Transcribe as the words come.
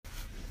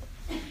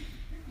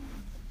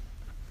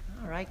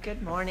right,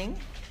 good morning.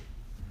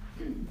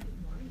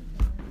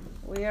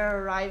 We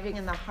are arriving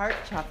in the heart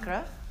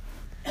chakra,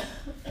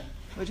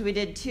 which we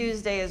did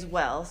Tuesday as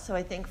well. So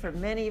I think for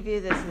many of you,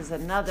 this is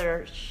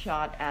another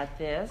shot at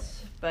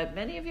this, but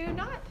many of you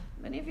not.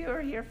 Many of you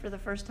are here for the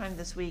first time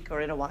this week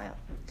or in a while.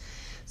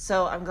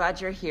 So I'm glad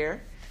you're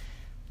here.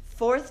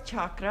 Fourth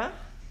chakra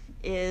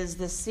is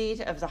the seat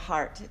of the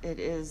heart. It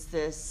is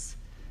this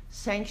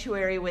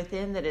sanctuary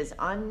within that is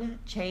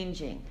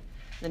unchanging.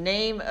 The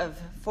name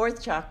of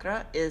fourth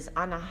chakra is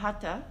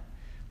Anahata,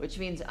 which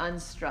means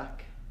unstruck.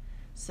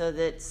 So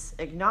that's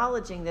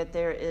acknowledging that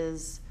there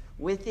is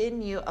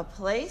within you a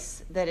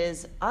place that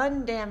is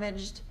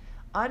undamaged,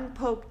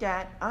 unpoked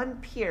at,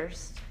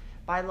 unpierced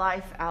by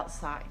life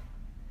outside.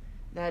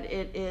 That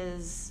it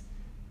is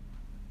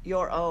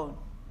your own.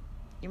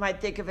 You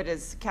might think of it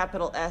as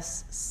capital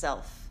S,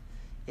 self.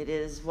 It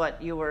is what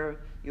you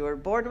were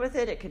born with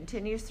it. It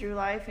continues through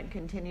life and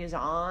continues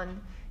on.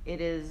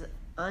 It is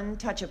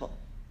untouchable.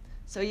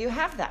 So you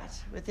have that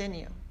within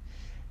you.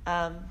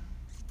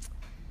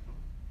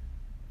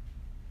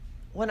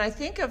 When I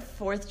think of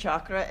fourth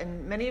chakra,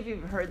 and many of you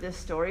have heard this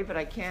story, but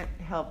I can't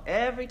help.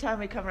 Every time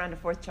we come around to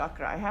fourth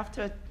chakra, I have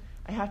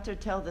to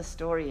tell the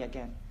story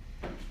again.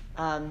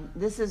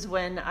 This is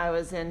when I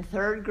was in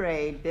third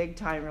grade, big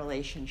time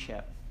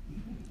relationship.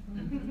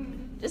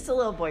 Just a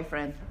little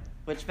boyfriend,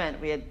 which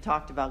meant we had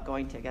talked about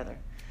going together.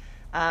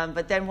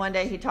 But then one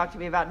day he talked to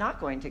me about not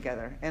going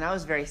together, and I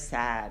was very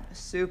sad,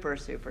 super,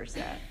 super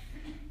sad.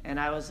 And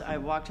I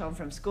walked home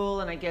from school,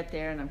 and I get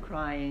there, and I'm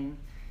crying,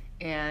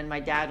 and my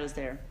dad was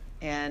there.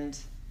 And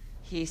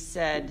he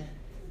said,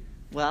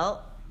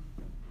 well,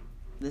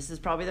 this is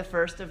probably the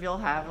first of you'll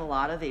have a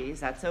lot of these.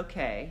 That's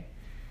okay.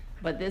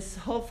 But this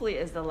hopefully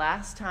is the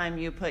last time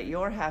you put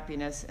your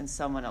happiness in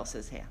someone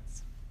else's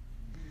hands.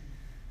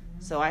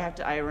 So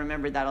I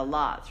remembered that a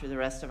lot through the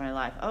rest of my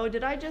life. Oh,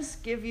 did I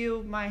just give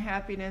you my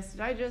happiness?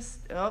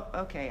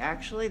 Okay,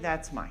 actually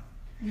that's mine.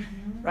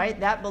 Mm-hmm. Right?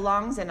 That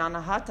belongs in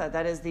Anahata.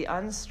 That is the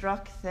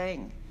unstruck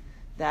thing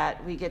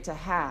that we get to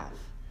have.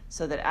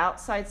 So that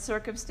outside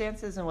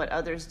circumstances and what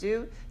others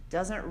do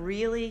doesn't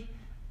really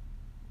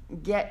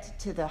get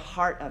to the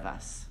heart of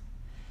us.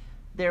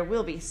 There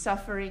will be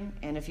suffering,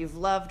 and if you've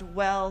loved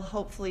well,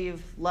 hopefully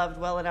you've loved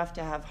well enough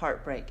to have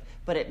heartbreak,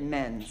 but it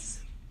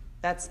mends.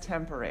 That's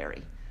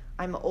temporary.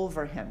 I'm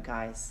over him,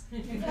 guys.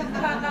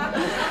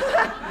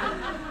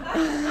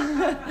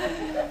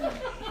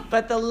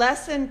 But the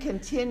lesson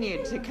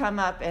continued to come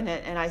up, and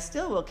I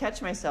still will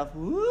catch myself,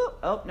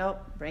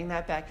 bring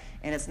that back.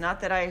 And it's not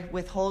that I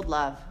withhold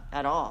love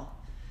at all,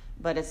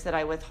 but it's that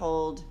I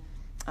withhold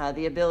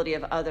the ability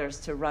of others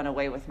to run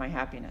away with my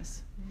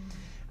happiness.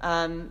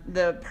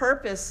 The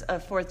purpose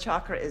of fourth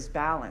chakra is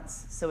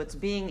balance. So it's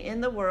being in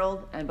the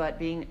world, but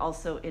being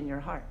also in your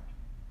heart.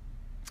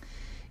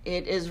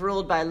 It is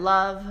ruled by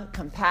love,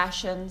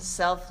 compassion,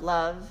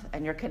 self-love,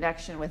 and your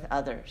connection with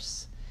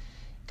others.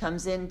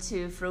 Comes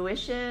into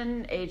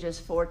fruition ages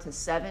 4 to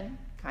 7,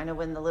 kind of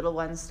when the little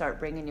ones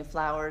start bringing you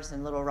flowers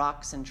and little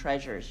rocks and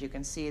treasures. You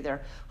can see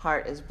their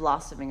heart is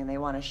blossoming and they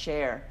want to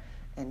share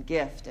and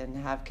gift and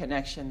have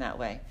connection that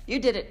way. You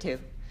did it too.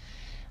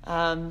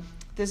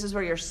 This is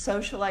where your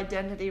social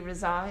identity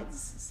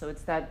resides. So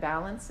it's that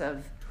balance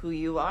of who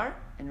you are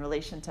in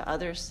relation to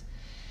others.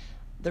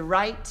 The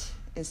right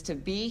is to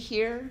be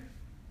here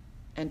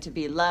and to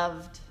be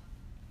loved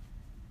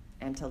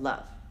and to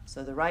love.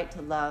 So the right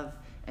to love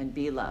and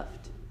be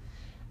loved.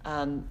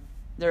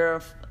 There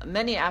are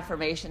many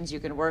affirmations you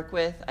can work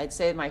with. I'd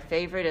say my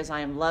favorite is I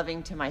am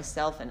loving to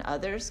myself and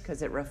others,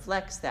 because it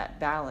reflects that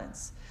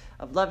balance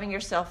of loving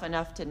yourself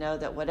enough to know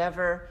that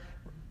whatever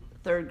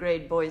third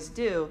grade boys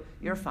do,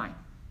 you're fine,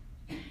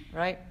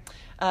 right?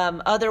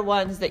 Other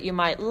ones that you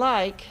might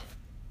like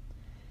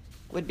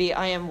would be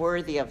I am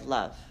worthy of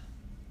love.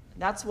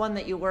 That's one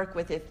that you work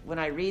with. When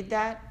I read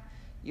that,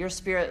 your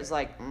spirit is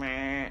like,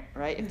 meh,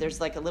 right? If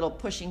there's like a little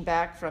pushing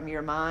back from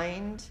your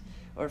mind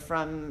or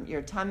from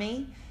your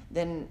tummy,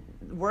 then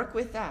work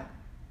with that.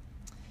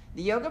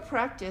 The yoga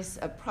practice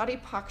of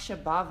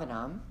Pratipaksha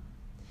Bhavanam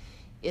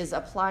is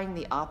applying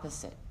the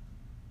opposite.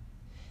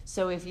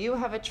 So if you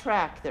have a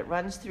track that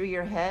runs through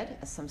your head,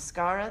 a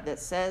samskara that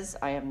says,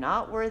 I am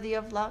not worthy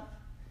of love,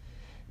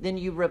 then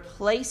you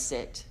replace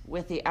it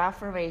with the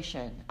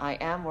affirmation, I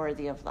am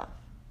worthy of love.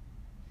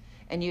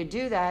 And you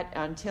do that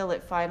until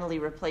it finally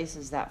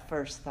replaces that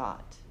first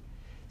thought.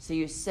 So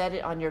you set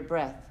it on your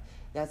breath.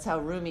 That's how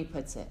Rumi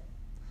puts it.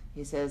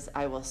 He says,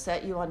 I will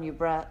set you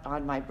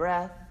on my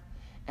breath,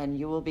 and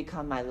you will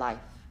become my life.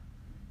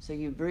 So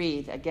you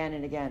breathe again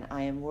and again,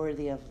 I am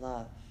worthy of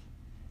love.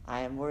 I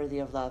am worthy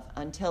of love,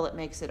 until it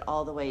makes it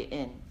all the way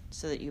in,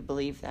 so that you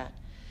believe that.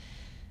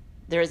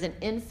 There is an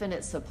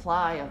infinite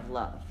supply of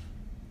love,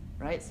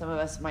 right? Some of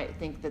us might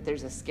think that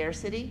there's a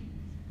scarcity.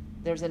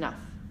 There's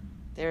enough.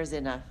 There's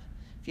enough.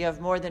 If you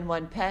have more than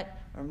one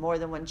pet, or more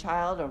than one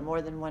child, or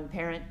more than one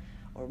parent,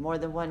 or more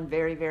than one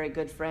very, very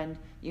good friend,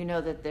 you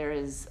know that there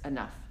is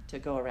enough to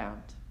go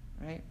around,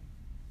 right?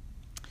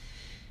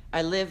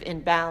 I live in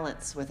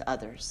balance with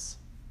others,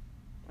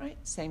 right?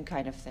 Same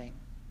kind of thing.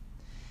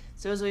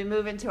 So as we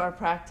move into our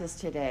practice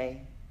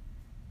today,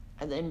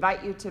 I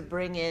invite you to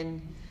bring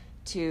in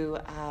to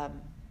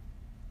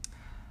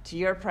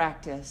your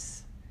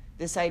practice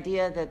this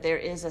idea that there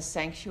is a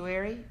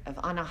sanctuary of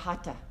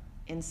anahata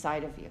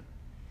inside of you.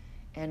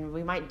 And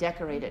we might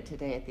decorate it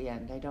today at the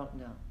end, I don't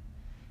know.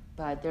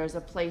 But there's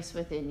a place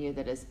within you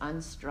that is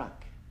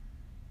unstruck.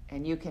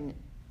 And you can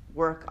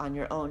work on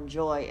your own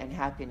joy and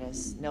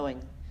happiness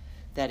knowing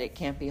that it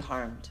can't be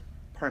harmed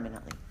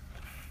permanently.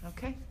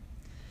 Okay?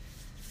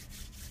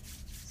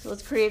 So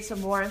let's create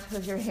some warmth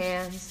with your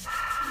hands,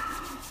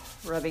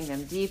 rubbing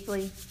them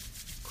deeply,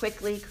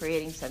 quickly,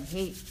 creating some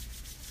heat.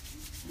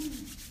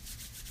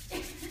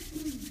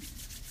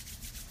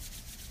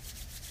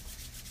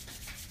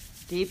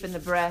 Deepen the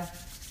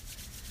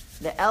breath.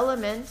 The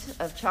element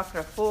of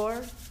chakra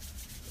 4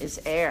 is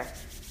air.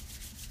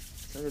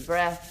 So the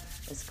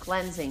breath is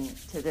cleansing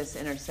to this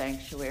inner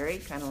sanctuary,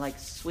 kind of like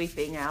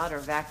sweeping out or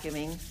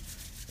vacuuming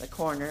the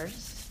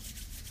corners.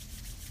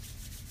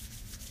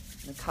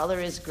 The color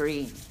is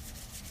green.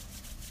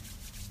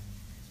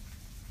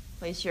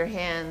 Place your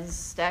hands,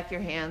 stack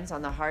your hands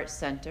on the heart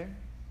center.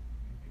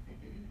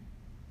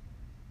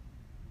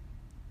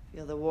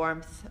 Feel the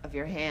warmth of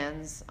your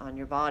hands on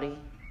your body.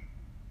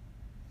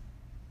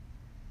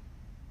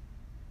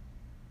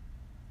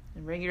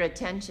 And bring your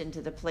attention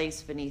to the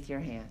place beneath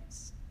your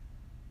hands,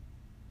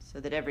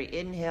 so that every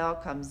inhale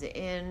comes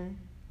in,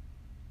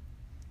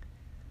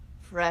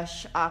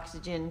 fresh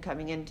oxygen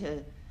coming in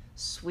to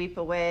sweep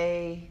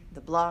away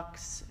the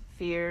blocks,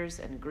 fears,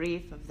 and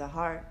grief of the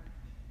heart.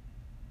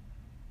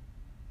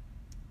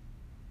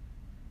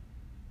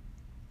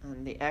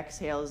 And the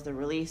exhale is the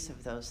release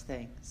of those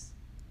things.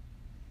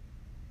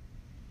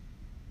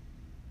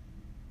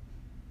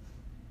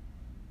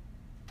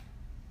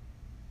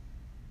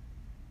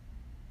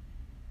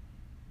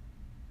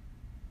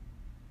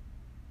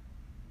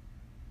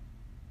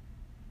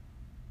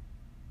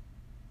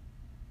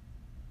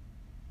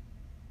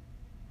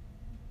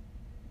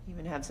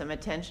 Even have some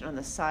attention on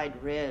the side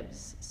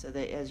ribs so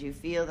that as you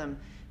feel them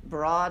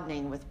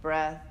broadening with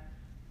breath,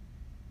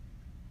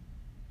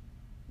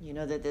 you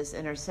know that this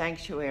inner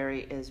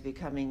sanctuary is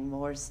becoming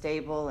more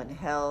stable and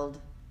held,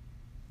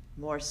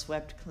 more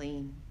swept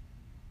clean.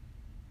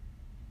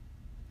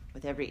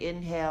 With every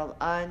inhale,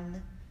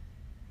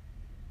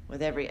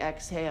 with every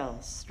exhale,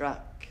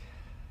 struck.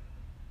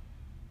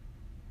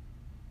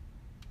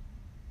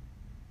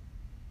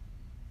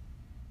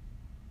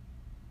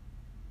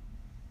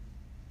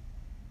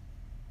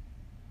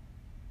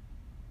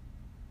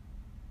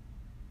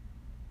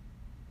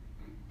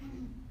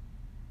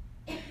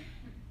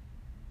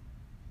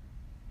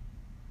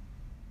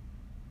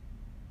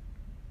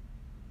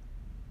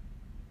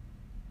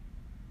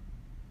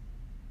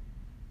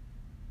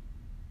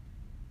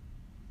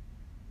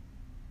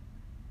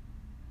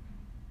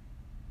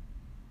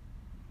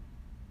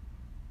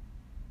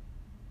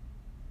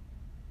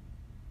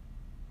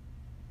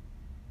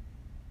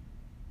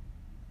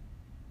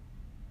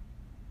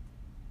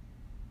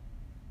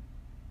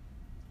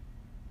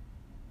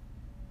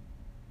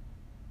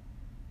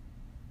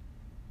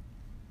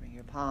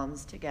 Your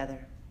palms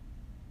together.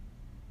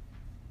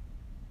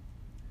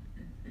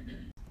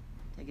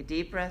 Take a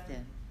deep breath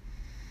in.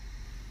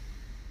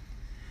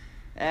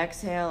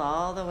 Exhale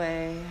all the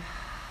way.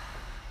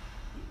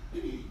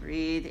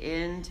 Breathe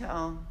into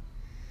Om.